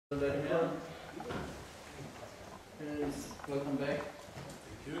Vladimir, welcome back.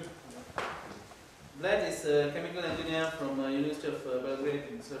 Thank you. Vlad is a chemical engineer from University of Belgrade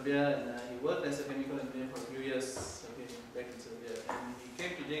in Serbia, and he worked as a chemical engineer for a few years back in Serbia. And he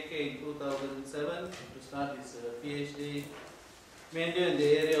came to JK in 2007 to start his PhD, mainly in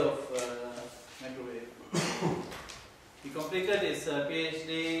the area of microwave. He completed his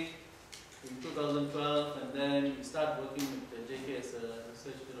PhD in 2012, and then he started working with JK as a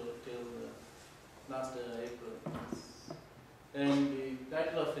research fellow till last April. And the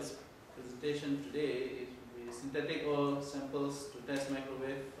title of his presentation today is Synthetic Oil Samples to Test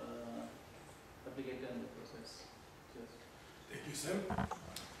Microwave Applicator in the Process. Cheers. Thank you, Sam.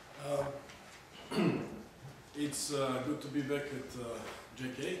 It's good to be back at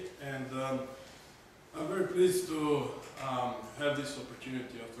JK, and I'm very pleased to have this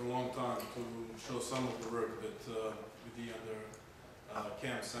opportunity after a long time to show some of the work that we did under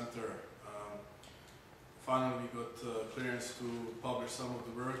CAM Center. Finally, we got clearance to publish some of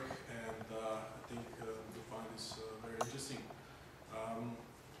the work, and I think you'll find this very interesting.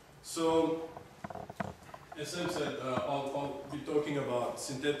 So, as Sam said, I'll be talking about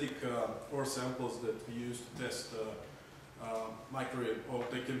synthetic ore samples that we use to test microwave, or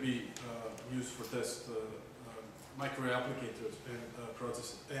they can be used for test microwave applicators and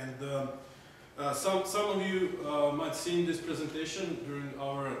processes. And some of you might have seen this presentation during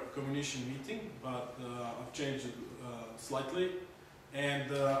our commission meeting, but I've changed it slightly.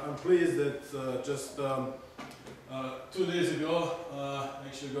 And I'm pleased that just 2 days ago, I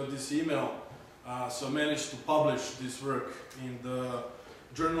actually got this email. So I managed to publish this work in the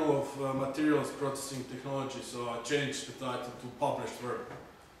Journal of Materials Processing Technology. So I changed the title to Published Work.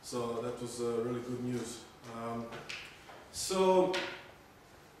 So that was really good news. So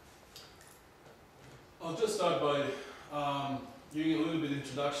I'll just start by giving a little bit of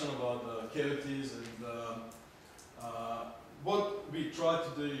introduction about cavities, and what we try to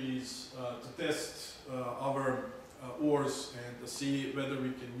do is to test our ores and to see whether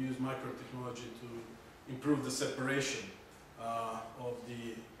we can use microtechnology to improve the separation of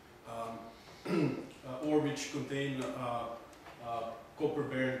the ore which contain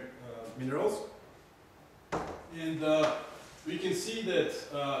copper-bearing minerals. And we can see that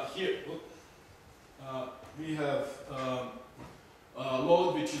here we have a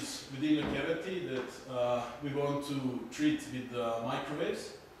load which is within a cavity that we want to treat with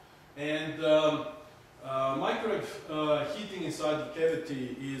microwaves. And microwave heating inside the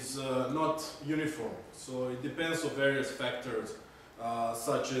cavity is not uniform, so it depends on various factors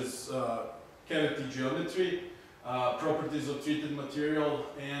such as cavity geometry, properties of treated material,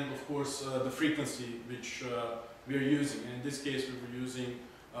 and of course the frequency which we are using. In this case we were using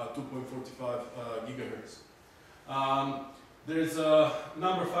 2.45 gigahertz. There's a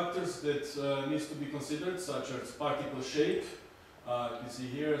number of factors that needs to be considered, such as particle shape. You can see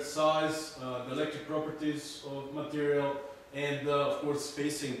here size, the electric properties of material, and of course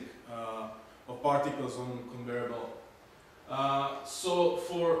spacing of particles on conveyor belt. So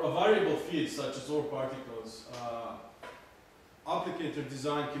for a variable feed such as ore particles, applicator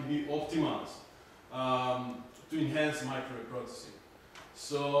design can be optimized to enhance microwave processing.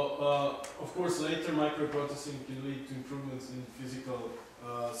 So of course later microwave processing can lead to improvements in physical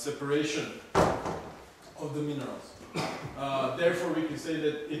separation of the minerals. Therefore, we can say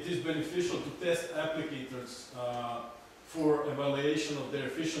that it is beneficial to test applicators for evaluation of their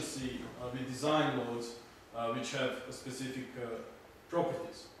efficiency with design loads which have specific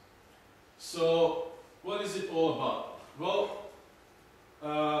properties. So, what is it all about? Well,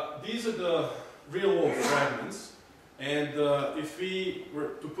 these are the real-world fragments, and if we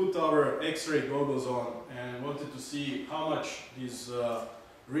were to put our X-ray goggles on and wanted to see how much these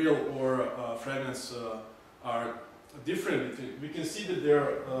real ore fragments are different, we can see that there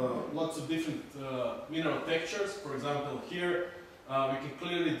are lots of different mineral textures. For example, here we can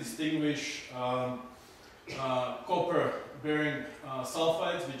clearly distinguish copper-bearing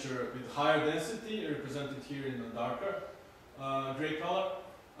sulfides, which are with higher density, represented here in the darker gray color.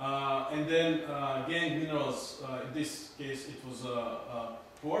 And then gangue minerals, in this case it was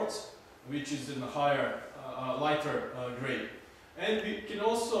quartz, which is in a higher, lighter gray. And we can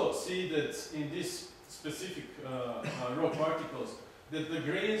also see that in this specific raw particles, that the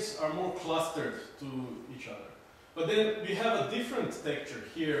grains are more clustered to each other. But then we have a different texture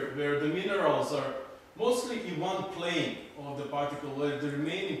here, where the minerals are mostly in one plane of the particle, where the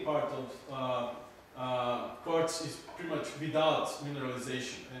remaining part of quartz is pretty much without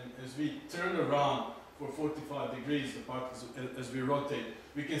mineralization. And as we turn around for 45 degrees, the particles, as we rotate,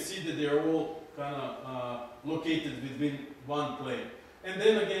 we can see that they are all kind of located within one plane. And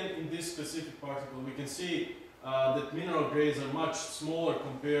then again, in this specific particle, we can see that mineral grades are much smaller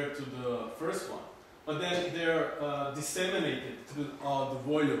compared to the first one. But then they're disseminated through the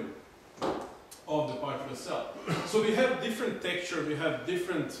volume of the particle itself. So we have different texture, we have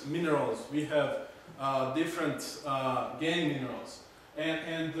different minerals, we have different gangue minerals.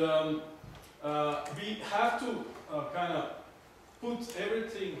 And we have to kind of put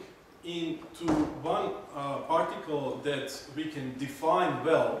everything into one particle that we can define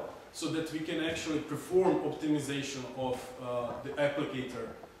well, so that we can actually perform optimization of the applicator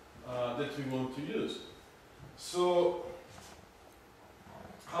that we want to use. So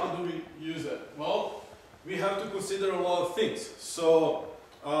how do we use that? Well, we have to consider a lot of things. So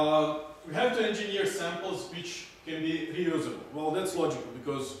we have to engineer samples which can be reusable. Well, that's logical,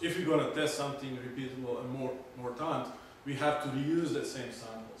 because if we're going to test something repeatable and more times, we have to reuse the same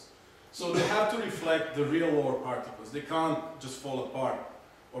samples. So they have to reflect the real world particles. They can't just fall apart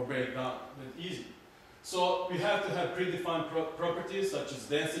or break down that easy. So we have to have predefined properties such as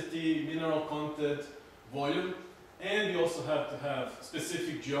density, mineral content, volume, and we also have to have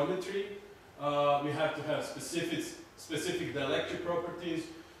specific geometry. We have to have specific dielectric properties,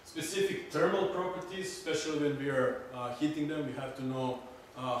 specific thermal properties, especially when we are heating them. We have to know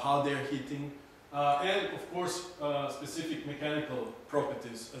how they're heating. And of course, specific mechanical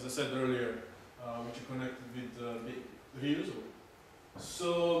properties, as I said earlier, which are connected with reusable.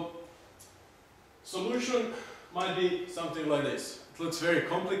 So, solution might be something like this. It looks very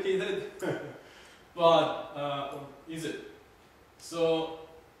complicated, but is it? So,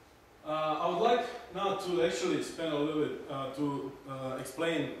 I would like now to actually spend a little bit to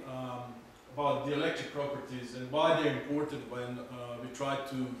explain about the electric properties and why they're important when we try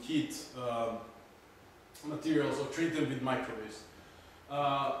to heat materials or treat them with microwaves.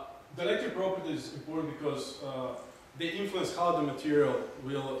 The electric property is important because they influence how the material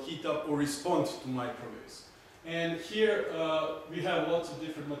will heat up or respond to microwaves. And here we have lots of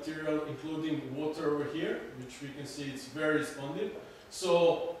different material, including water over here, which we can see it's very responsive.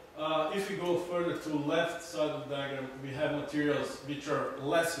 So if we go further to the left side of the diagram, we have materials which are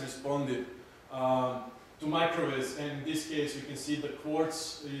less responsive to microwaves, and in this case you can see the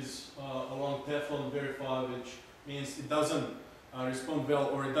quartz is along Teflon very far, which means it doesn't respond well,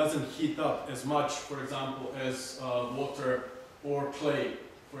 or it doesn't heat up as much, for example, as water or clay,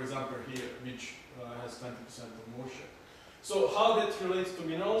 for example here, which has 20% of moisture. So how that relates to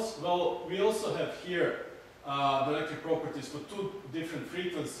minerals? Well, we also have here the electric properties for two different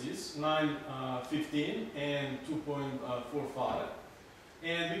frequencies, 915 and 2.45.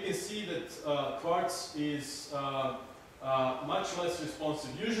 And we can see that quartz is much less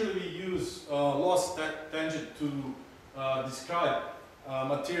responsive. Usually we use loss tangent to describe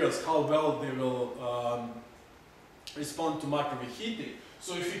materials, how well they will respond to microwave heating.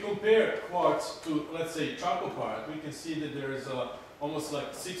 So if you compare quartz to, let's say, chalcopyrite, we can see that there is almost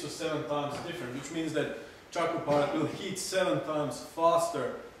like 6 or 7 times different, which means that chalcopyrite will heat 7 times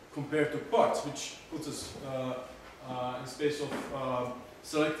faster compared to quartz, which puts us in space of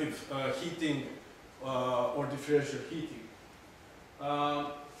selective heating or differential heating.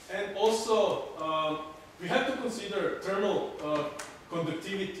 And also, we have to consider thermal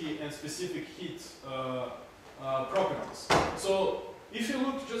conductivity and specific heat properties. So, if you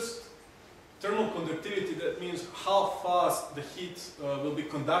look just thermal conductivity, that means how fast the heat will be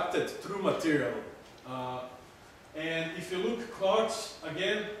conducted through material. And if you look quartz,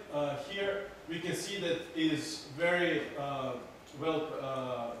 again, here we can see that it is very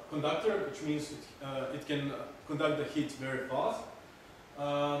well conductor, which means it can conduct the heat very fast.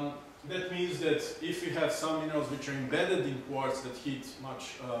 That means that if you have some minerals which are embedded in quartz that heat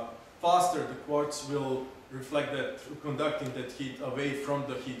much faster, the quartz will reflect that through conducting that heat away from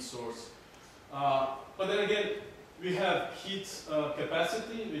the heat source. But then again, we have heat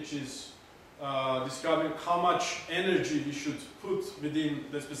capacity, which is describing how much energy we should put within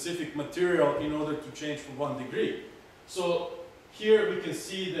the specific material in order to change for 1 degree. So here we can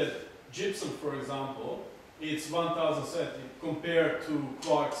see that gypsum, for example, it's 1000 compared to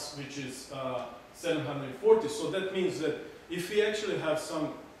quartz, which is 740. So that means that if we actually have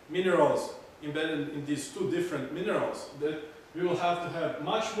some minerals embedded in these two different minerals, that we will have to have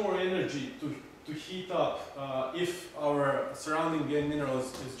much more energy to heat up if our surrounding gangue mineral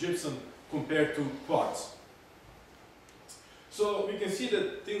is gypsum compared to quartz. So we can see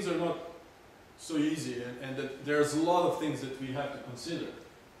that things are not so easy, and that there's a lot of things that we have to consider.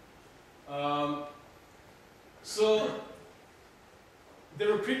 So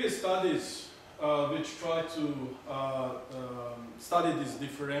there were previous studies which try to study this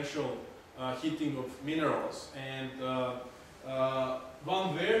differential heating of minerals, and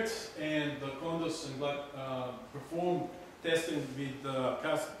Van Weert and Kondos and Black performed testing with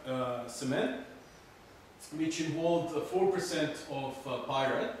cast cement, which involved 4% of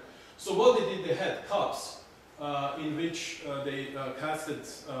pyrite. So what they did, they had cups in which they casted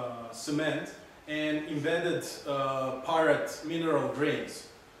cement and embedded pyrite mineral grains.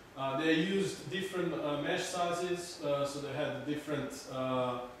 They used different mesh sizes, so they had different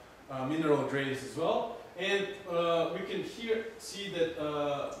mineral grains as well. And we can here see that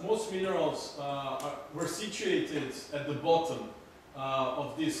most minerals were situated at the bottom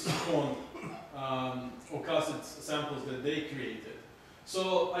of this cone or casted samples that they created.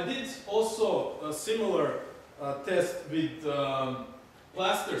 So I did also a similar test with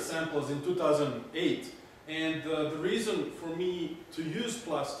plaster samples in 2008. And the reason for me to use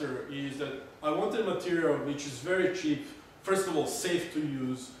plaster is that I wanted material which is very cheap, first of all safe to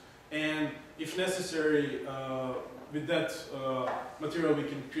use, and if necessary, with that material we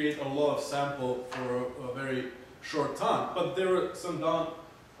can create a lot of sample for a very short time. But there are some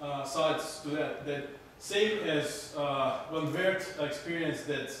downsides to that, that same as Van Weert experienced,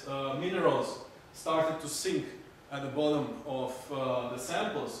 that minerals started to sink at the bottom of the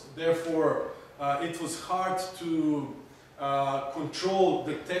samples. Therefore, it was hard to control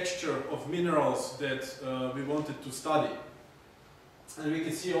the texture of minerals that we wanted to study. And we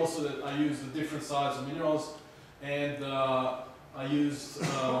can see also that I used a different size of minerals, and I used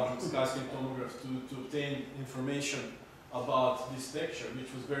skyscan tomograph to obtain information about this texture,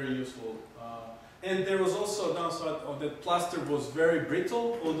 which was very useful. And there was also a downside of that plaster was very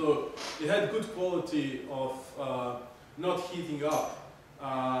brittle, although it had good quality of not heating up.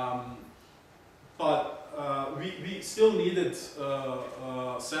 But we still needed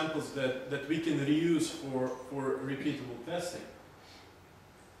samples that we can reuse for repeatable testing.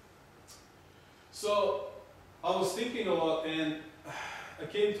 So I was thinking a lot, and I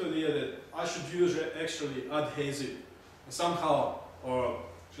came to the idea that I should use actually adhesive somehow, or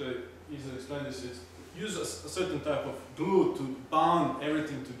should I easily explain this, is use a certain type of glue to bound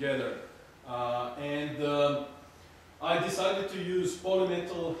everything together. I decided to use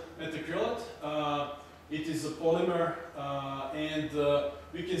polymetal methacrylate. It is a polymer, and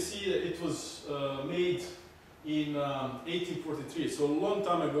we can see that it was made in 1843, so a long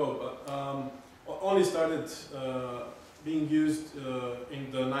time ago, but only started being used in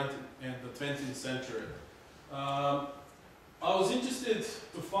the 19th and the 20th century. I was interested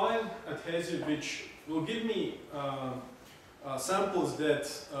to find adhesive which will give me samples that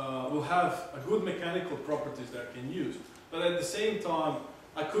will have a good mechanical properties that I can use. But at the same time,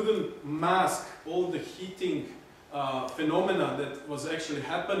 I couldn't mask all the heating phenomena that was actually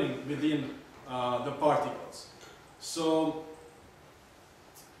happening within the particles. So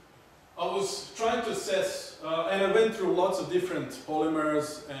I was trying to assess, and I went through lots of different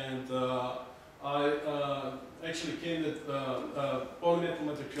polymers, and I actually came that polymetal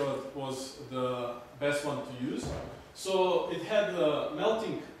methacrylate was the best one to use. So it had the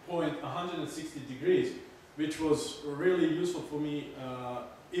melting point 160 degrees, which was really useful for me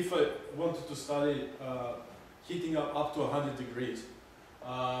if I wanted to study heating up to 100 degrees,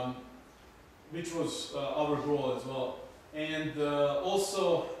 which was our goal as well. And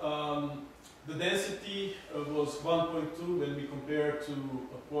also the density was 1.2 when we compare to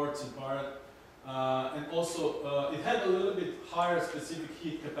quartz and pyrite. And also it had a little bit higher specific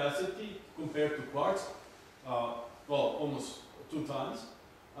heat capacity compared to quartz, well, almost 2 times.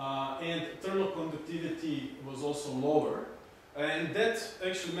 And thermal conductivity was also lower. And that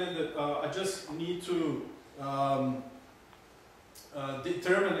actually meant that I just need to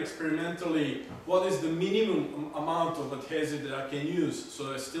determine experimentally what is the minimum amount of adhesive that I can use,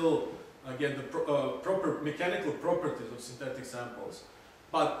 so I still get the proper mechanical properties of synthetic samples,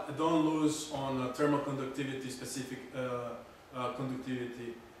 but I don't lose on thermal conductivity, specific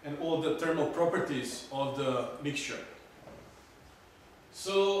conductivity, and all the thermal properties of the mixture.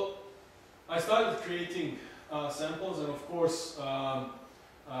 So I started creating samples, and of course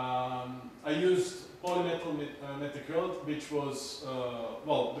I used polymetal methacrylate, which was,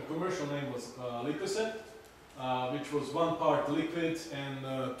 well, the commercial name was Lycoset, which was 1 part liquid and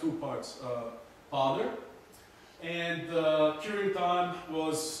 2 parts powder. And curing time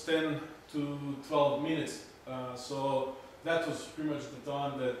was 10 to 12 minutes. So that was pretty much the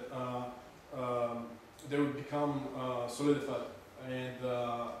time that they would become solidified. And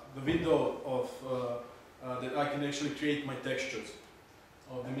the window of that I can actually create my textures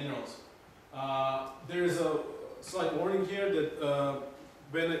of the minerals. There is a slight warning here that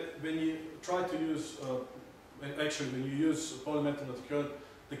when you try to use, actually when you use polymetal methacrylate,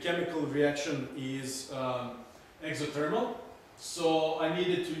 the chemical reaction is exothermal, So I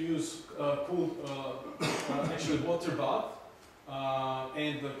needed to use actually water bath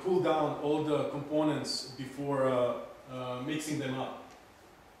and cool down all the components before mixing them up.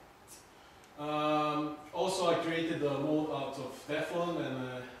 Also, I created a mold out of Teflon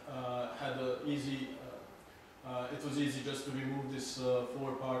and had a easy. It was easy just to remove this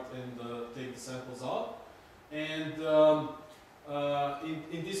floor part and take the samples out. And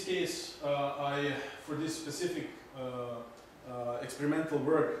in this case, for this specific experimental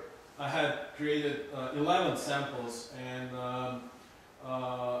work, I had created 11 samples and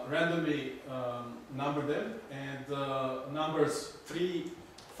randomly numbered them. And numbers 3,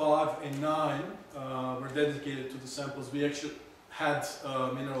 5, and 9 were dedicated to the samples. We actually had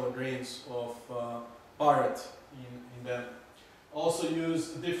mineral grains of pyrite in them. Also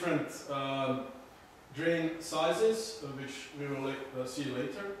used different grain sizes, which we will see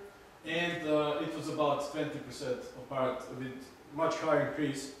later. And it was about 20% of pyrite, with much higher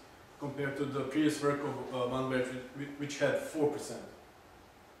increase compared to the previous work of one batch, which had 4%.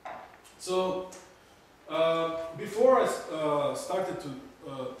 So before I started to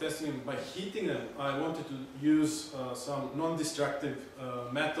testing them by heating them, I wanted to use some non-destructive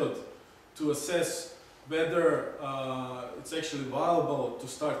method to assess whether it's actually viable to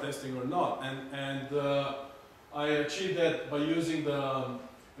start testing or not. And I achieved that by using the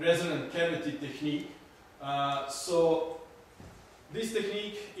resonant cavity technique. So this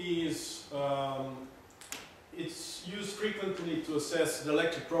technique is it's used frequently to assess the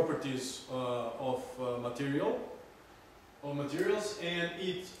electric properties of materials, and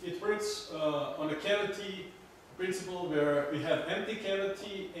it works on a cavity principle where we have empty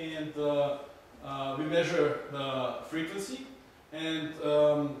cavity and we measure the frequency, and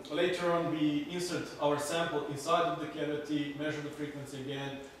later on we insert our sample inside of the cavity, measure the frequency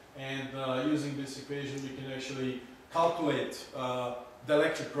again, and using this equation we can actually calculate the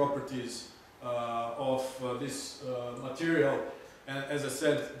electric properties of this material. And as I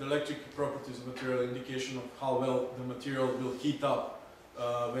said, the electric properties of material indication of how well the material will heat up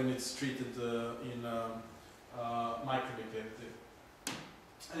when it's treated in microwave cavity.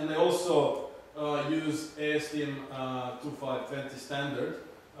 And I also use ASTM 2520 standard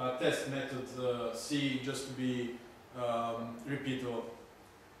test method C, just to be repeatable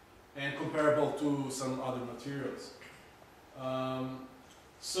and comparable to some other materials.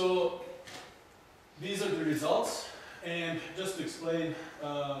 So these are the results. And just to explain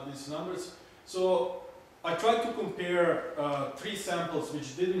these numbers, so I tried to compare 3 samples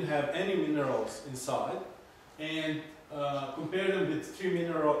which didn't have any minerals inside, and compare them with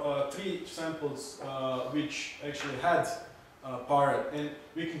 3 samples which actually had pyrite. And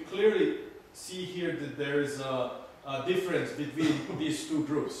we can clearly see here that there is a difference between these 2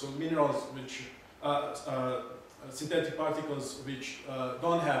 groups. So minerals which, synthetic particles which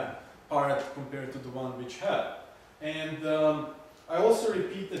don't have pyrite compared to the one which have. And I also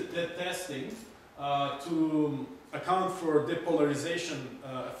repeated that testing to account for depolarization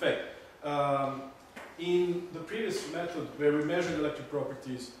effect. In the previous method where we measured electric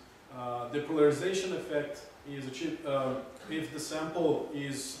properties, depolarization effect is achieved if the sample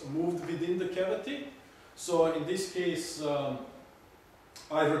is moved within the cavity. So in this case,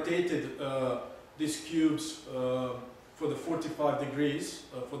 I rotated these cubes for the 45 degrees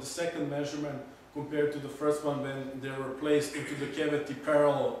for the second measurement, compared to the first one when they were placed into the cavity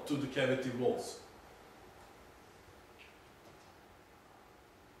parallel to the cavity walls.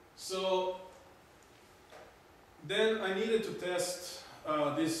 So then I needed to test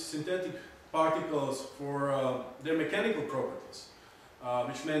these synthetic particles for their mechanical properties,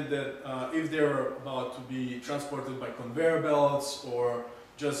 which meant that if they were about to be transported by conveyor belts or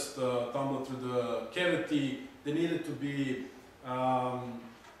just tumble through the cavity, they needed to be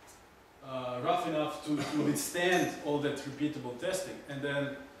rough enough to withstand all that repeatable testing. And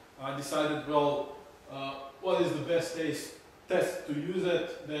then I decided, well, what is the best test to use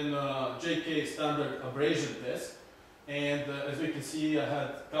it? Then JK standard abrasion test. And as we can see, I had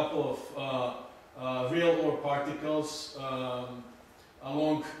a couple of real ore particles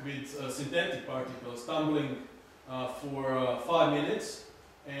along with synthetic particles tumbling for 5 minutes,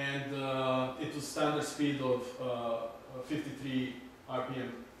 and it was standard speed of 53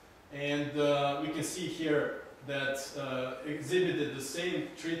 RPM. And we can see here that exhibited the same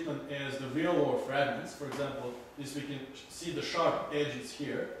treatment as the real ore fragments. For example, this we can see the sharp edges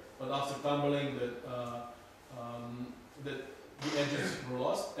here, but after tumbling that the edges were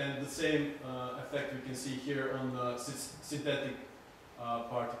lost, and the same effect we can see here on the synthetic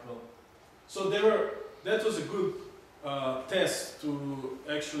particle. So that was a good test to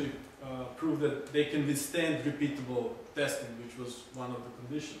actually prove that they can withstand repeatable testing, which was one of the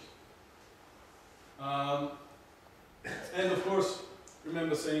conditions. And of course,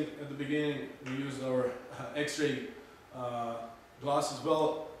 remember saying at the beginning we used our X-ray glasses.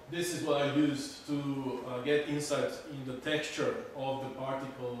 Well, this is what I used to get insight in the texture of the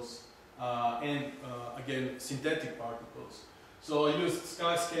particles and again synthetic particles. So I used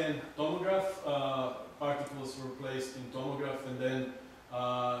SkyScan tomograph. Particles were placed in tomograph, and then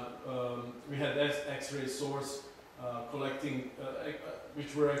we had X-ray source collecting,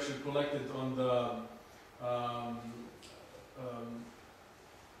 which were actually collected on the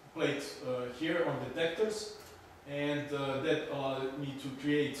plate here on detectors, and that allowed me to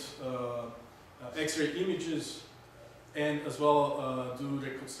create X-ray images and as well do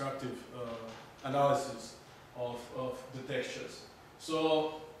reconstructive analysis of the textures.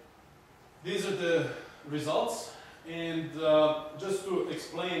 So these are the results, and just to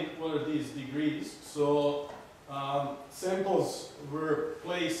explain what are these degrees. So samples were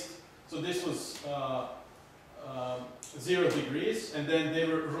placed, so this was 0 degrees, and then they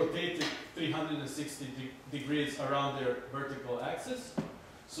were rotated 360 degrees around their vertical axis.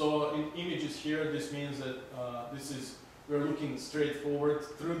 So in images here, this means that we're looking straight forward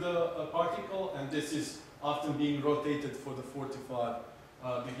through the particle, and this is often being rotated for the 45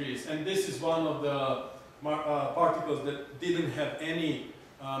 degrees. And this is one of the particles that didn't have any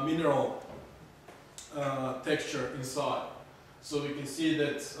mineral texture inside. So we can see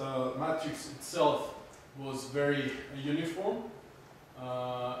that matrix itself was very uniform,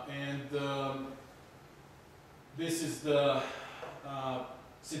 and this is the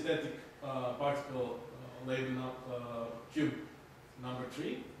synthetic particle labeled cube number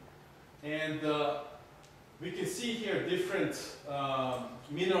 3, and we can see here different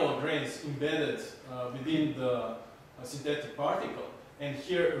mineral grains embedded within the synthetic particle, and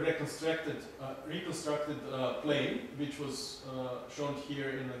here reconstructed plane, which was shown here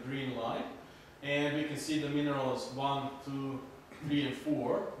in a green line. And we can see the minerals 1, 2, 3, and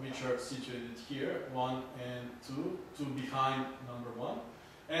 4, which are situated here, 1 and 2, 2 behind number 1.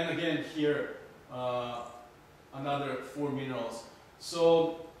 And again here, another 4 minerals.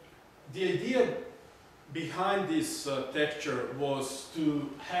 So the idea behind this texture was to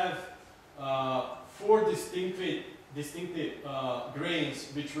have 4 distinctive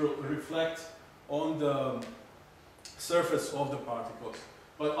grains which will reflect on the surface of the particles.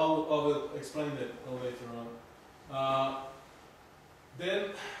 But I will explain that later on.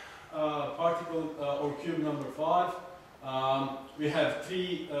 Then particle or cube number 5, we have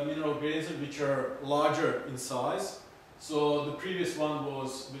 3 mineral grains which are larger in size. So the previous one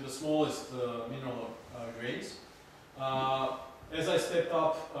was with the smallest mineral grains. As I stepped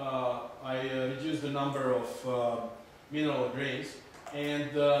up, I reduced the number of mineral grains, and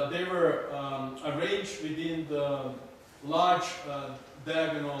they were arranged within the large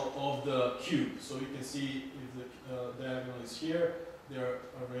diagonal of the cube. So you can see if the diagonal is here, they are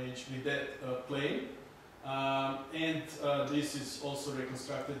arranged with that plane. And this is also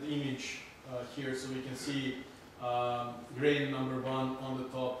reconstructed image here, so we can see grain number 1 on the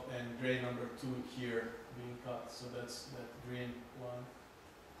top and grain number 2 here being cut. So that's that green one.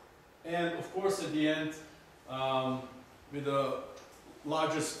 And of course at the end, with the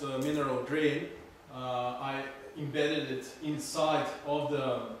largest mineral grain, I embedded it inside of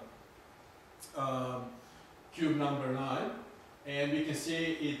the cube number 9, and we can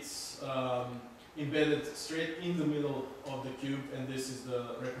see it's embedded straight in the middle of the cube, and this is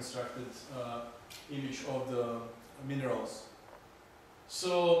the reconstructed image of the minerals.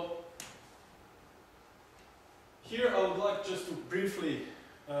 So here I would like just to briefly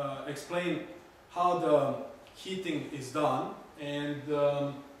explain how the heating is done, and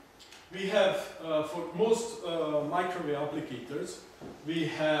we have, for most microwave applicators, we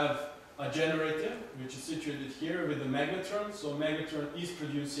have a generator which is situated here with a magnetron. So magnetron is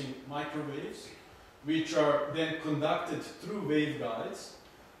producing microwaves which are then conducted through waveguides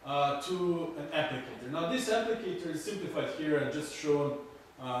to an applicator. Now this applicator is simplified here and just shown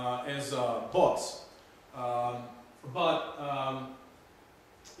as a box, but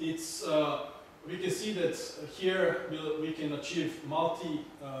it's we can see that here we can achieve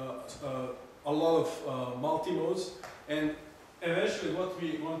a lot of multi-modes, and eventually what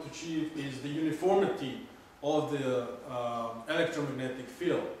we want to achieve is the uniformity of the electromagnetic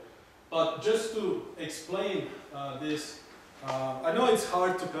field. But just to explain this, I know it's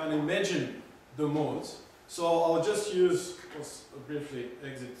hard to kind of imagine the modes, so I'll just use, briefly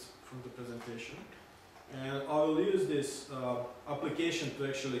exit from the presentation, and I will use this application to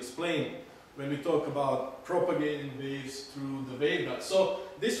actually explain when we talk about propagating waves through the waveguide. So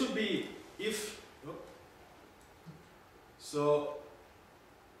this would be so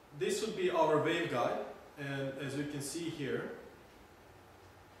this would be our waveguide, and as we can see here,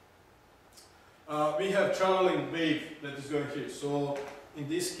 we have traveling wave that is going here. So in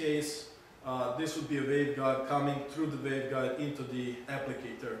this case, this would be a waveguide coming through the waveguide into the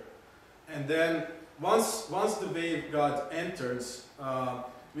applicator. And then once the waveguide enters,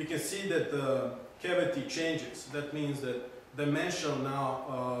 we can see that the cavity changes. That means that dimension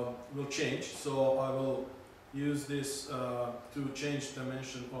now will change. So I will use this to change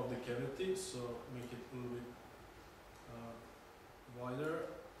dimension of the cavity. So make it a little bit wider,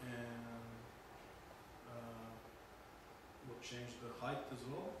 and we'll change the height as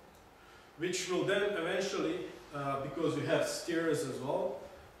well, which will then eventually, because we have steers as well,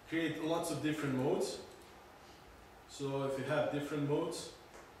 create lots of different modes. So if you have different modes,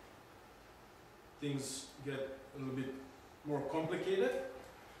 things get a little bit more complicated.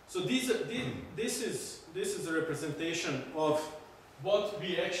 So this is a representation of what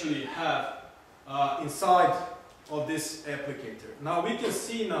we actually have inside of this applicator. Now we can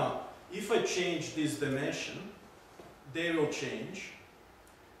see now, if I change this dimension, they will change.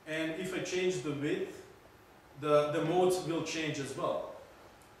 And if I change the width, the modes will change as well.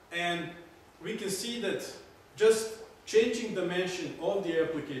 And we can see that just changing dimension of the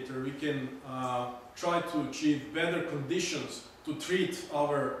applicator, we can try to achieve better conditions to treat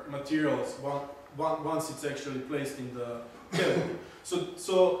our materials once it's actually placed in the cavity.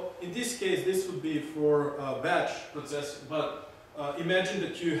 So in this case, this would be for batch processing, but imagine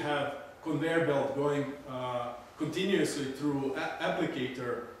that you have conveyor belt going continuously through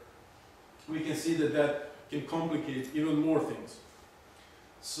applicator. We can see that that can complicate even more things.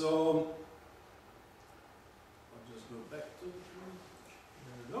 So I'll just go back to the drawing.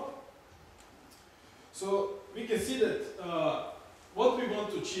 There we go. So we can see that what we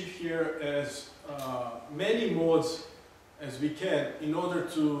want to achieve here is many modes as we can in order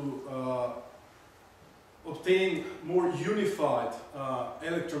to obtain more unified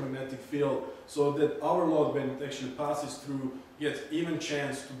electromagnetic field, so that our load, when it actually passes through, gets even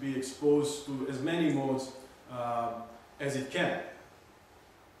chance to be exposed to as many modes as it can.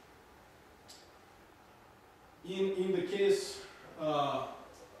 In the case,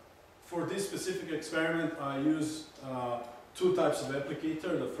 for this specific experiment, I used two types of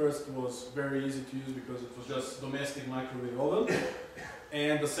applicator. The first was very easy to use because it was just domestic microwave oven,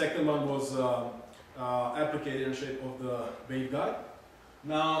 and the second one was applicator in shape of the waveguide.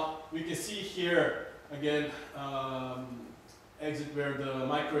 Now we can see here again exit where the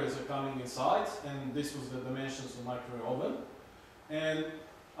microwaves are coming inside, and this was the dimensions of microwave oven. And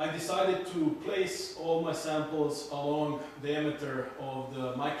I decided to place all my samples along the diameter of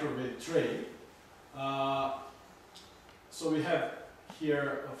the microwave tray. So we have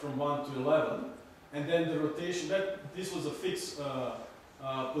here from 1 to 11, and then the rotation, this was a fixed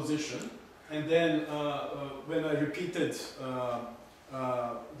position. And then when I repeated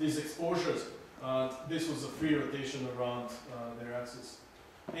these exposures, this was a free rotation around their axis.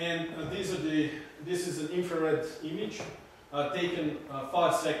 And this is an infrared image taken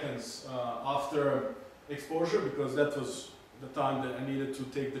 5 seconds after exposure, because that was the time that I needed to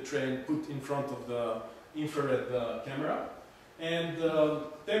take the tray and put in front of the infrared camera. And the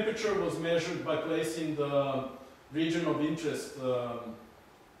temperature was measured by placing the region of interest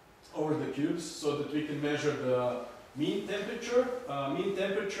over the cubes, so that we can measure the mean temperature. Mean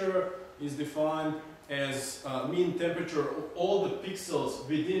temperature is defined as mean temperature of all the pixels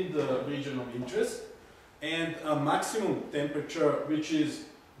within the region of interest, and a maximum temperature which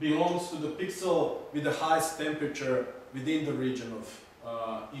belongs to the pixel with the highest temperature within the region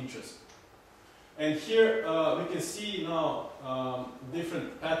of interest. And here we can see now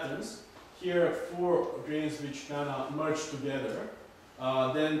different patterns. Here 4 grains which kind of merge together.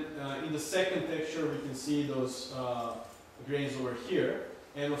 Then in the second texture we can see those grains over here.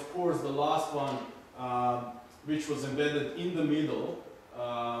 And of course the last one, which was embedded in the middle,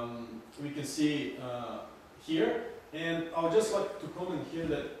 we can see here. And I would just like to comment here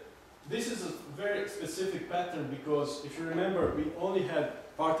that this is a very specific pattern, because if you remember, we only had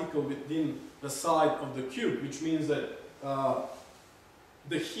particle within the side of the cube, which means that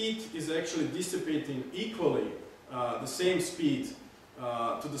the heat is actually dissipating equally the same speed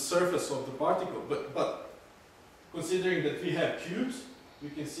to the surface of the particle. But considering that we have cubes, we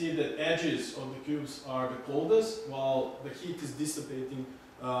can see that edges of the cubes are the coldest, while the heat is dissipating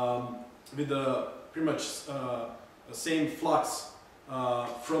with pretty much same flux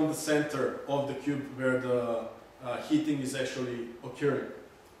from the center of the cube where the heating is actually occurring.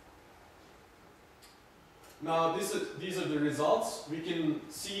 Now these are the results. We can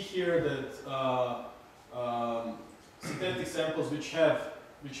see here that synthetic samples which had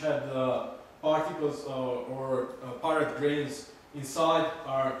particles or pirate grains inside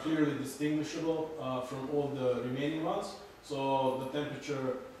are clearly distinguishable from all the remaining ones. So the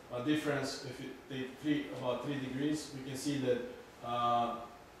temperature difference, if you take about 3 degrees, we can see that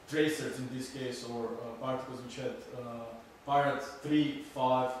tracers in this case, or particles which had pirate 3,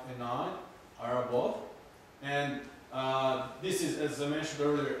 5, and 9 are above. And this is, as I mentioned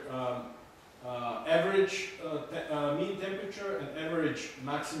earlier, average mean temperature and average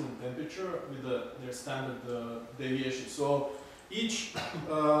maximum temperature with their standard deviation. So each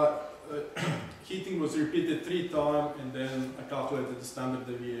heating was repeated 3 times, and then I calculated the standard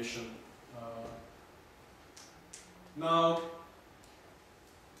deviation. Now,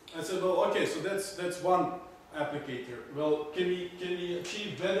 I said, well, okay, so that's one applicator. Well, can we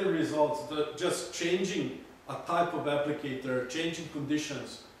achieve better results than just changing a type of applicator, changing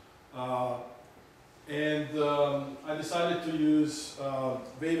conditions? And I decided to use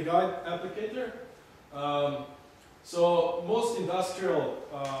waveguide applicator. So most industrial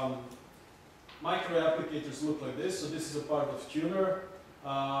micro applicators look like this. So this is a part of tuner.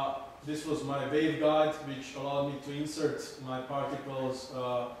 This was my waveguide, which allowed me to insert my particles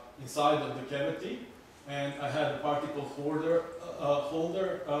inside of the cavity. And I had a particle holder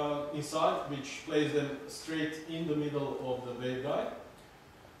inside, which placed them straight in the middle of the waveguide.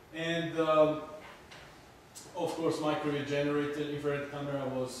 And of course, microwave generated infrared camera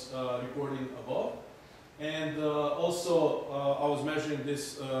was recording above. And also, I was measuring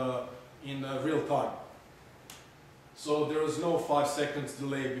this in real time. So there was no 5 seconds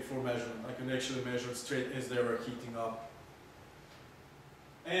delay before measurement. I can actually measure straight as they were heating up.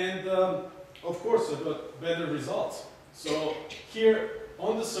 And of course, I got better results. So here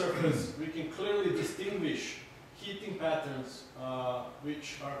on the surface, we can clearly distinguish heating patterns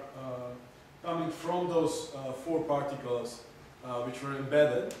which are coming from those 4 particles which were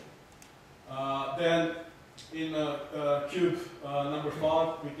embedded. Then in cube number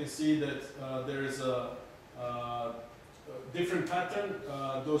 5, we can see that there is a different pattern.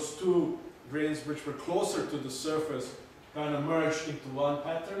 Those 2 grains which were closer to the surface kind of merged into one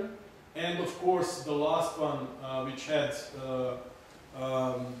pattern. And of course, the last one, which had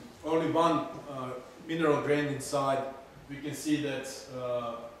only one mineral grain inside, we can see that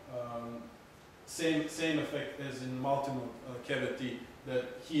same effect as in multimode cavity, that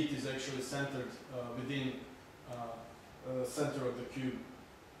heat is actually centered within the center of the cube.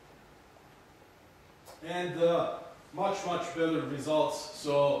 And much better results.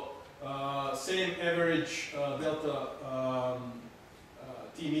 So same average delta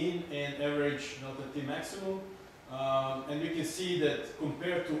T mean and average delta T maximum. And we can see that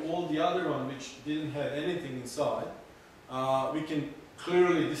compared to all the other ones which didn't have anything inside, we can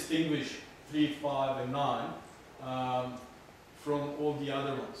clearly distinguish 3, 5, and 9 from all the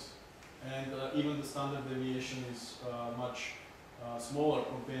other ones. And even the standard deviation is much smaller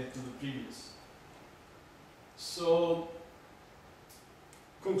compared to the previous. So,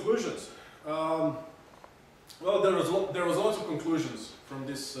 conclusions. Well, there was lots of conclusions from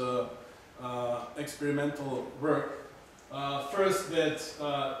this experimental work. First, that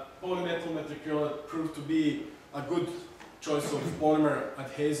polymetal methacrylate proved to be a good choice of polymer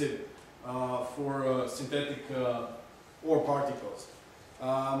adhesive for synthetic ore particles.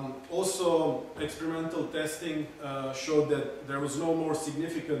 Also, experimental testing showed that there was no more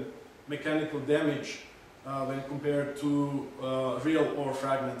significant mechanical damage when compared to real ore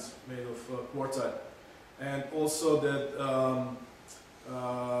fragments made of quartzite. And also that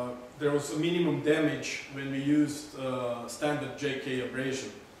there was a minimum damage when we used standard JK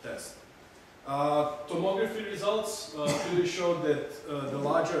abrasion test. Tomography results clearly showed that the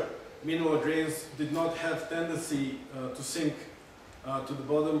larger mineral grains did not have tendency to sink to the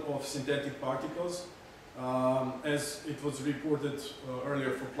bottom of synthetic particles, as it was reported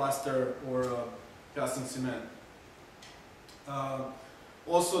earlier for plaster or calcium cement.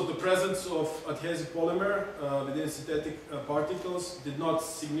 Also, the presence of adhesive polymer within synthetic particles did not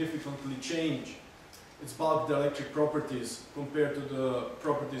significantly change its bulk dielectric properties compared to the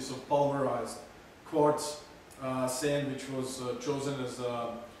properties of pulverized quartz sand, which was chosen as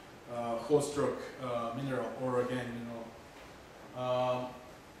a host rock mineral or organic mineral.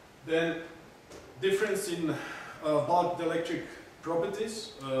 Then difference in bulk dielectric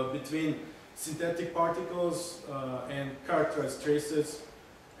properties between synthetic particles and characterized traces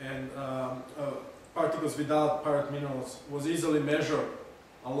and particles without pirate minerals was easily measured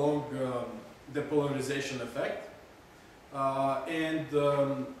along the polarization effect. And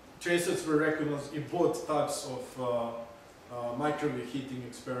tracers were recognized in both types of microwave heating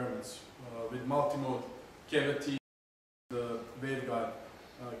experiments with multimode cavity, the waveguide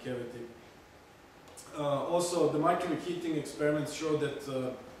cavity. Also, the microwave heating experiments showed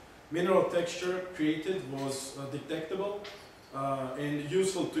that mineral texture created was detectable and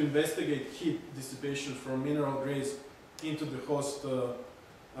useful to investigate heat dissipation from mineral grades into the host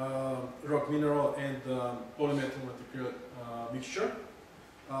rock mineral and polymetal material mixture.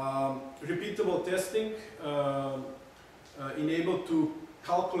 Repeatable testing enabled to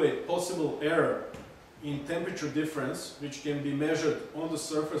calculate possible error in temperature difference, which can be measured on the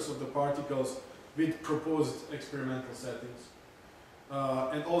surface of the particles with proposed experimental settings.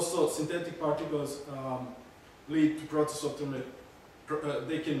 And also, synthetic particles lead to process optimization.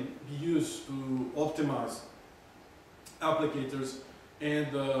 They can be used to optimize applicators and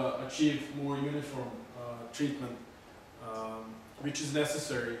achieve more uniform treatment, which is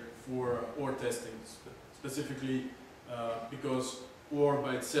necessary for ore testing, specifically because ore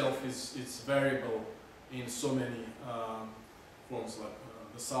by itself is variable in so many forms, like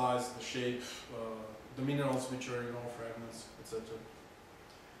the size, the shape, the minerals which are in ore fragments, etc.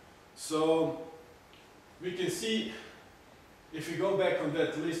 So we can see, if we go back on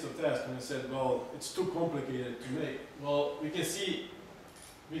that list of tests, and I said, well, it's too complicated to make. Well, we can see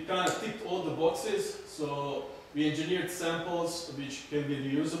we kind of ticked all the boxes. So we engineered samples which can be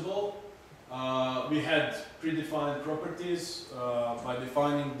reusable. We had predefined properties by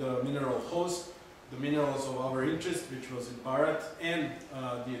defining the mineral host, the minerals of our interest, which was in pyrite, and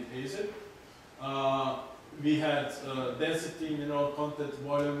the adhesive. We had density, mineral content,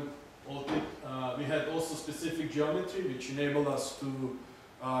 volume, all we had also specific geometry, which enabled us to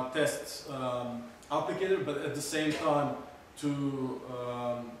test applicator, but at the same time to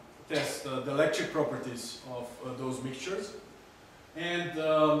test the electric properties of those mixtures. And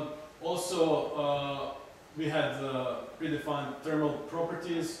also we had predefined thermal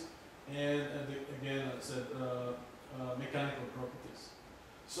properties and again, I said mechanical properties.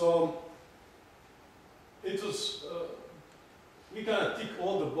 So it was, we kind of tick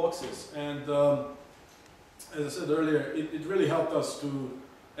all the boxes, and as I said earlier, it really helped us to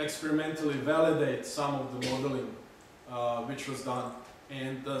experimentally validate some of the modeling which was done,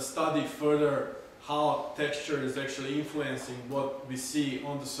 and study further how texture is actually influencing what we see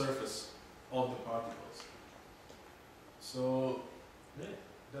on the surface of the particles. So yeah,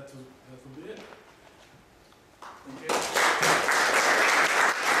 that would be it. Thank you.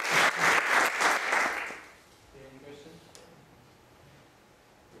 Any questions?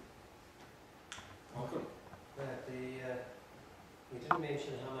 Welcome. We didn't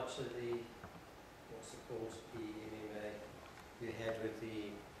mention how much of the, what's it called, the MMA you had with the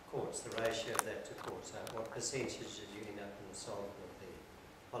quartz, the ratio of that to quartz. What percentage did you end up in the sample of the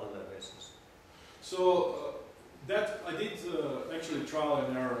polymer versus? So that I did actually trial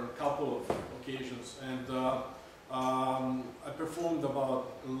and error on a couple of occasions, and I performed about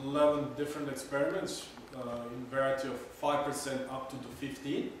 11 different experiments in variety of 5% up to the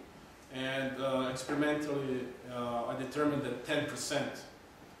 15%. And experimentally, I determined that 10%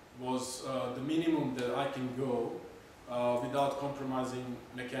 was the minimum that I can go without compromising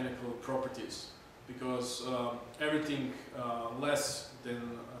mechanical properties, because everything less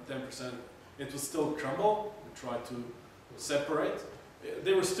than 10%, it will still crumble and try to separate.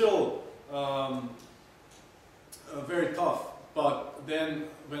 They were still very tough, but then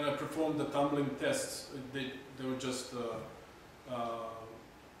when I performed the tumbling tests, they were just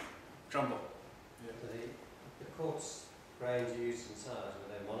crumble. Yeah. So the quartz grains used in size, were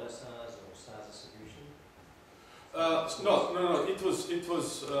they monosize or size distribution? No. It was.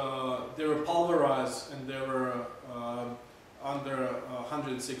 They were pulverized and they were under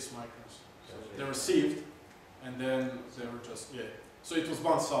 106 microns. So they were sieved, and then they were just So it was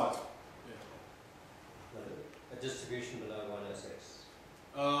one size. Yeah. A distribution below 106.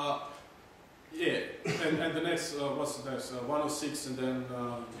 And the next what's the next 106, and then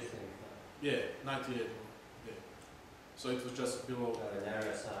 98. Yeah. So it was just below. A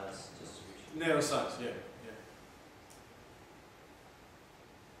narrow size distribution. Narrow size, yeah.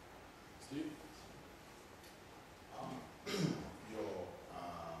 Steve? Your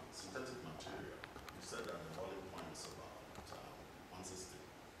synthetic material, you said that the boiling point is about 160.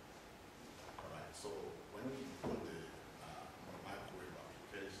 Alright, so when you put the microwave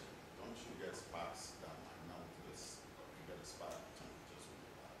application, don't you get sparks that might melt this? You get a spark temperatures with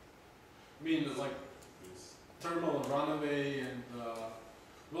that? I mean, like This. thermal runaway and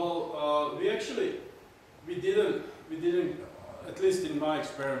we didn't, at least in my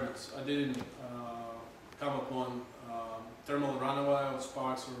experiments, I didn't come upon thermal runaway or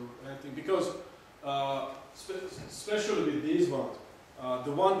sparks or anything, because especially with these ones,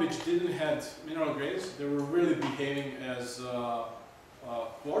 the one which didn't have mineral grains, they were really behaving as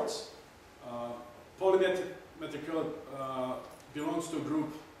quartz. Polymetallic belongs to a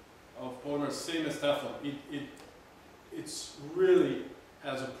group of polymers same as Teflon. It's really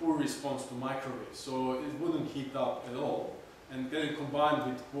has a poor response to microwaves, so it wouldn't heat up at all. And then combined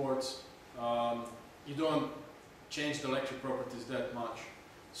with quartz, you don't change the electric properties that much.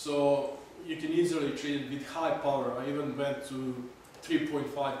 So you can easily treat it with high power. I even went to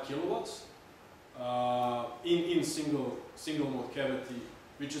 3.5 kilowatts in single mode cavity,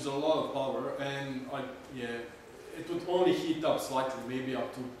 which is a lot of power, and it would only heat up slightly, maybe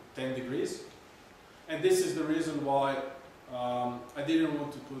up to 10 degrees. And this is the reason why I didn't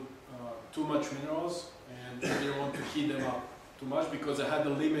want to put too much minerals, and I didn't want to heat them up too much, because I had a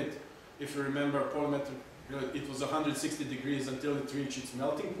limit. If you remember, polymetric, it was 160 degrees until it reached its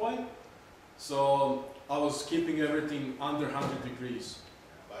melting point. So I was keeping everything under 100 degrees.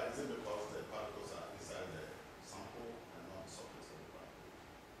 But is it because the particles are inside the sample and not surface of the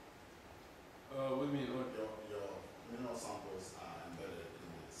particle? What do you mean? Your mineral samples are embedded in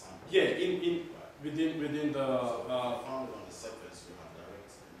the sample. Yeah, right. within the. So if you found it on the surface, you have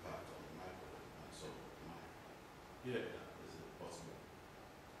direct impact on the microwave, and so Yeah. is it possible?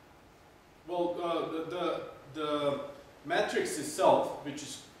 Well, the matrix itself, which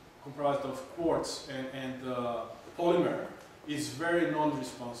is comprised of quartz and polymer, is very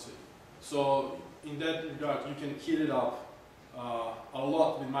non-responsive. So in that regard, you can heat it up a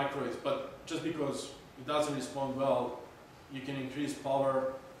lot with microwaves, but just because it doesn't respond well, you can increase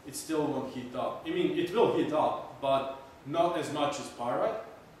power, it still won't heat up. I mean, it will heat up, but not as much as pyrite.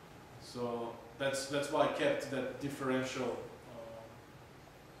 So that's why I kept that differential.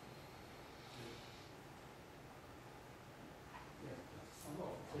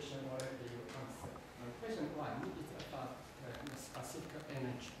 Question already you answered. Question one is about the specific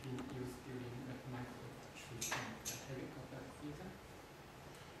energy being used during the microwave treatment. Have you got that figure?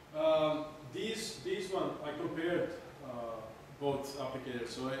 These one I compared both applicators.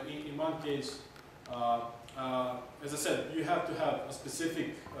 So in one case, as I said, you have to have a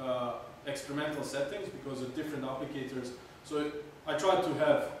specific experimental settings because of different applicators. So I tried to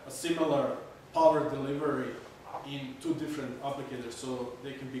have a similar power delivery in two different applicators so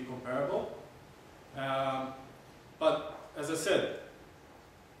they can be comparable. But as I said,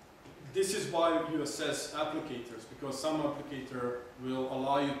 this is why you assess applicators, because some applicator will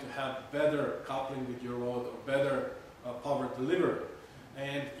allow you to have better coupling with your load or better power delivery.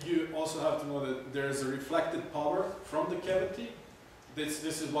 And you also have to know that there is a reflected power from the cavity. This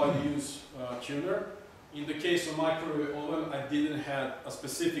is why we use tuner. In the case of microwave oven, I didn't have a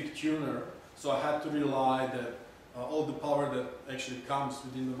specific tuner, so I had to rely that all the power that actually comes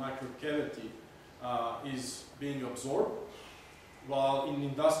within the microwave cavity is being absorbed, while in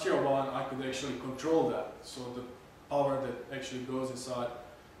industrial one I could actually control that. So the power that actually goes inside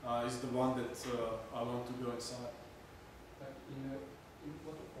is the one that I want to go inside. But in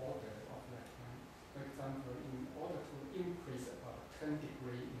what order of that one? For example, in order to increase about 10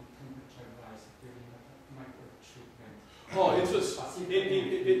 degrees in temperature rise during the microwave treatment. Oh, it was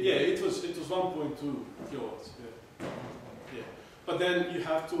it was 1.2 kilowatts. Yeah. But then you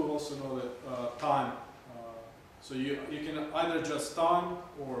have to also know that time. So you can either adjust time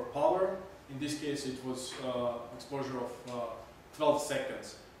or power. In this case, it was exposure of 12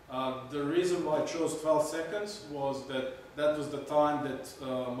 seconds. The reason why I chose 12 seconds was that was the time that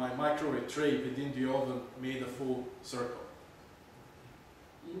my microwave tray within the oven made a full circle.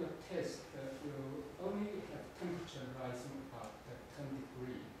 In the test, you only have temperature rising about 10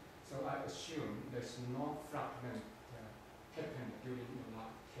 degrees. So I assume there's no fragment happen during the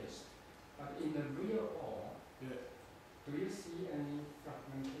lab test. But in the real world, do you see any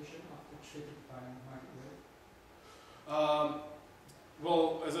fragmentation after treated by microwave? Well,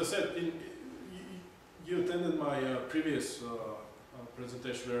 as I said, you attended my previous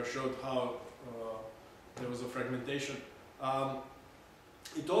presentation where I showed how there was a fragmentation.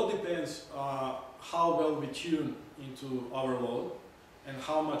 It all depends how well we tune into our load and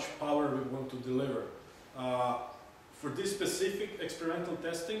how much power we want to deliver. For this specific experimental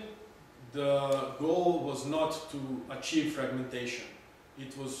testing, the goal was not to achieve fragmentation.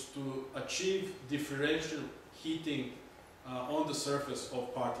 It was to achieve differential heating on the surface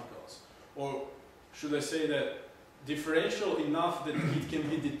of particles. Or should I say that differential enough that it can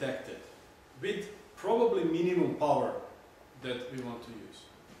be detected with probably minimum power that we want to use.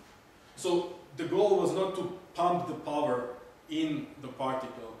 So the goal was not to pump the power in the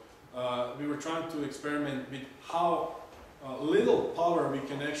particle. We were trying to experiment with how little power we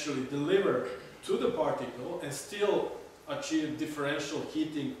can actually deliver to the particle and still achieve differential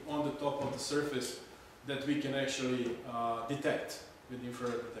heating on the top of the surface that we can actually detect with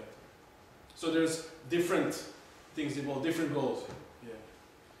infrared detector. So there's different things involved, different goals. Yeah.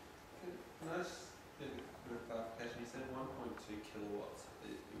 Can I just get a clarification? You said 1.2 kilowatts.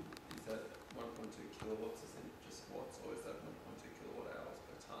 Is that 1.2 kilowatts is just watts, or is that 1.2 kilowatt hours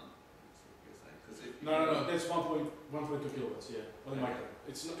per ton? That's what you're saying. Because if No, that's 1.2 kilowatts. Yeah, on the micro.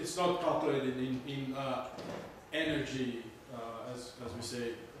 It's not calculated in energy as we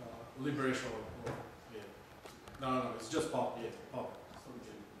say liberation. Or, yeah. No, it's just pop. Yeah, pop.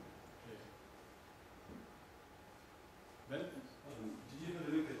 Ben? Did you have a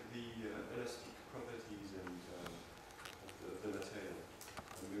look at the elastic properties and of the material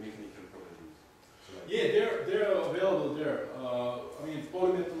and the mechanical properties? So like Yeah, they're available there. I mean,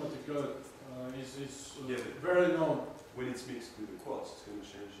 polymetal material is very known. when it's mixed with the quartz, it's going to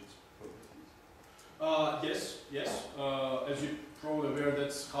change its properties. Yes. As you probably aware,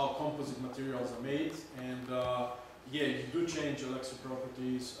 that's how composite materials are made, and yeah, you do change electric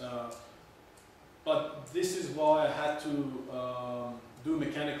properties. But this is why I had to do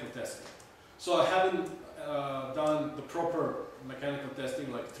mechanical testing. So I haven't done the proper mechanical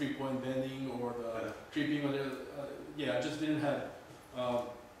testing, like 3-point bending or the creeping. Yeah, I just didn't have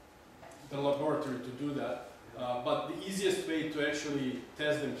the laboratory to do that. But the easiest way to actually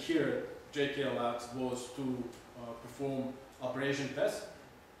test them here at JK Labs was to perform abrasion test,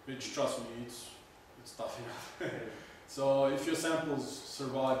 which, trust me, it's tough enough. So if your samples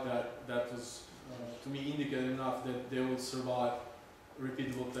survive that was to me indicated enough that they will survive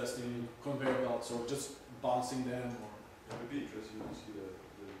repeatable testing in conveyor belts or just bouncing them. It would be interesting to see the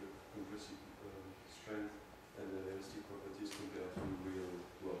compressive strength and the elastic properties compared to real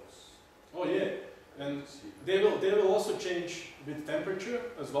blocks. Oh yeah, and they will also change with temperature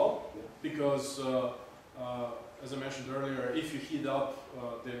as well, Yeah. because as I mentioned earlier, if you heat up,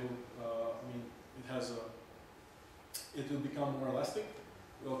 they will. I mean, it will become more elastic.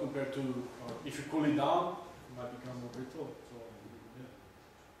 Well, compared to if you cool it down, it might become more brittle. So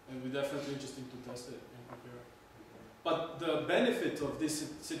yeah, and we're definitely interesting to test it and compare. But the benefit of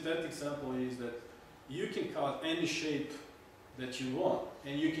this synthetic sample is that you can cut any shape that you want,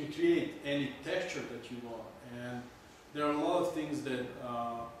 and you can create any texture that you want. And there are a lot of things that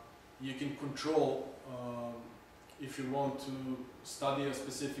you can control if you want to study a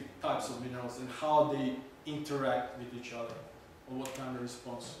specific types of minerals and how they interact with each other, or what kind of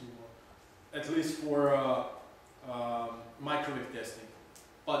response you want. At least for microwave testing.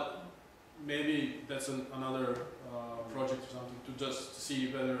 But maybe that's another project or something to just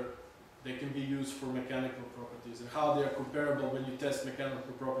see whether they can be used for mechanical properties and how they are comparable when you test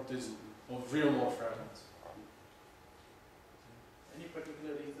mechanical properties of real world fragments. Any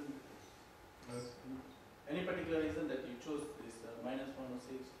particular reason? Any particular reason that you chose this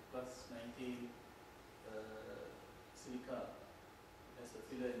 -106 plus 90 silica as a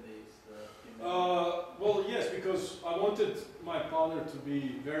filler in this? Well, yes, because I wanted my powder to be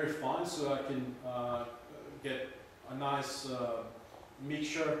very fine, so I can get a nice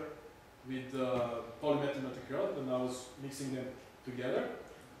mixture with polymetal material when I was mixing them together.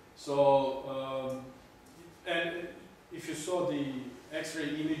 So, and if you saw the X-ray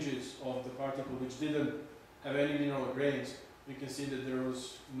images of the particle which didn't have any mineral grains, you can see that there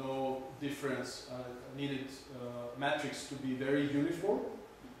was no difference. Needed matrix to be very uniform,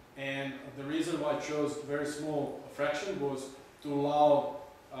 and the reason why I chose very small fraction was to allow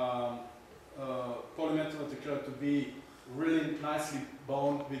polymetal material to be really nicely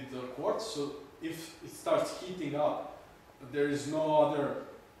bound with the quartz. So if it starts heating up, there is no other,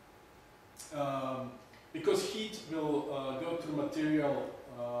 because heat will go through material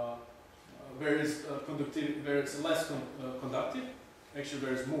where it's less conductive, actually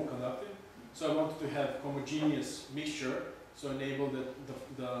where it's more conductive. So I wanted to have homogeneous mixture, so enable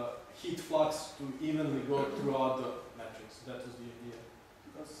the heat flux to evenly go throughout the matrix. That was the idea.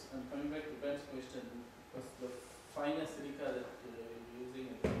 Because I'm coming back to Ben's question, because the finer silica that you're using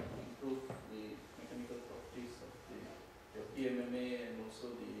improve the mechanical properties of your PMMA and also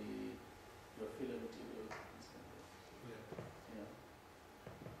your filler material. Yeah.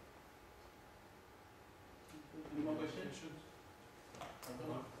 Any more questions?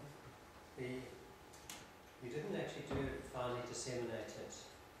 You didn't actually do finely disseminated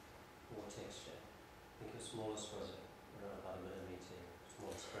ore texture. I think your smallest was around about 1 millimeter,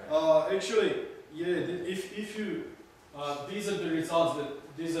 smallest grain. Actually, yeah. If you these are the results that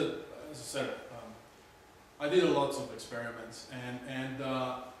these are, as I said, I did a lot of experiments, and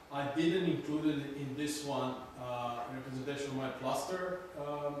I didn't include it in this one representation of my plaster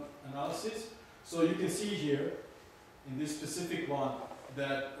analysis. So you can see here in this specific one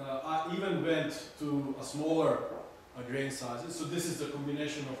that I even went to a smaller grain sizes. So this is the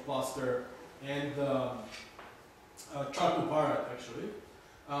combination of plaster and charcoal pyrite actually.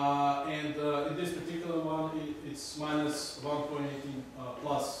 In this particular one, it's minus 1.18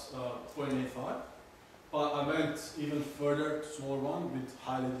 plus 0.85. But I went even further to smaller one with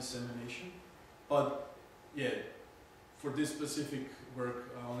highly dissemination. But yeah, for this specific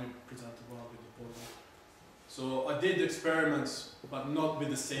work, I only presented one with the polymer. So I did experiments, but not with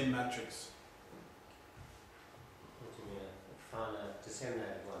the same metrics. What do you mean? Found a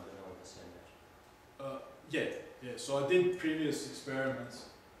disseminated one, but not the same metric? Yeah. So I did previous experiments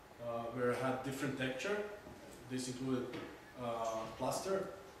where I had different texture. This included plaster,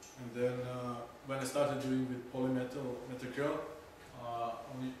 and then when I started doing with polymetal metacryl,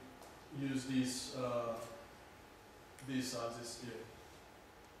 only use these sizes here.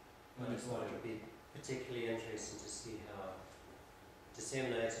 I just thought it would be particularly interesting to see how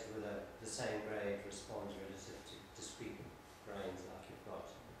disseminated with the same grade responds relative to discrete grains like you've got.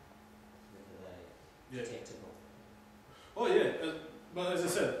 Whether they detectable. Oh yeah, but as I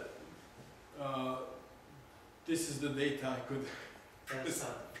said, this is the data I could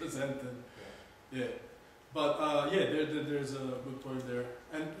present, and yeah. But there's a good point there,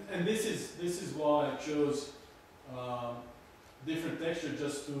 and this is why I chose different texture,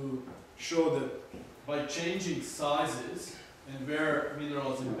 just to show that by changing sizes and where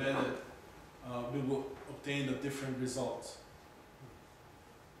minerals embedded, we will obtain a different results.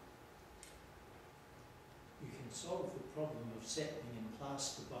 You can solve the problem of settling in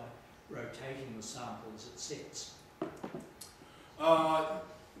plaster by rotating the sample as it sets.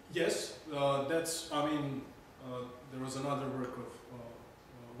 Yes, there was another work of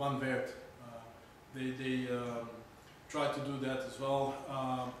Van Weert. They tried to do that as well,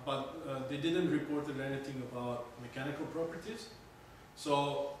 but they didn't report anything about mechanical properties.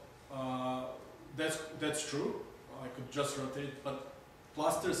 So that's true. I could just rotate, but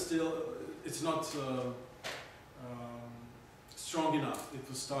plaster still, it's not strong enough. It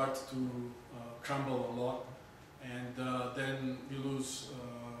will start to crumble a lot, and then you lose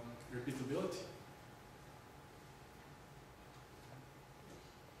repeatability.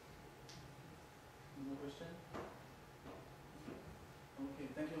 No question? Okay,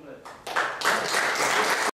 thank you, Vlad.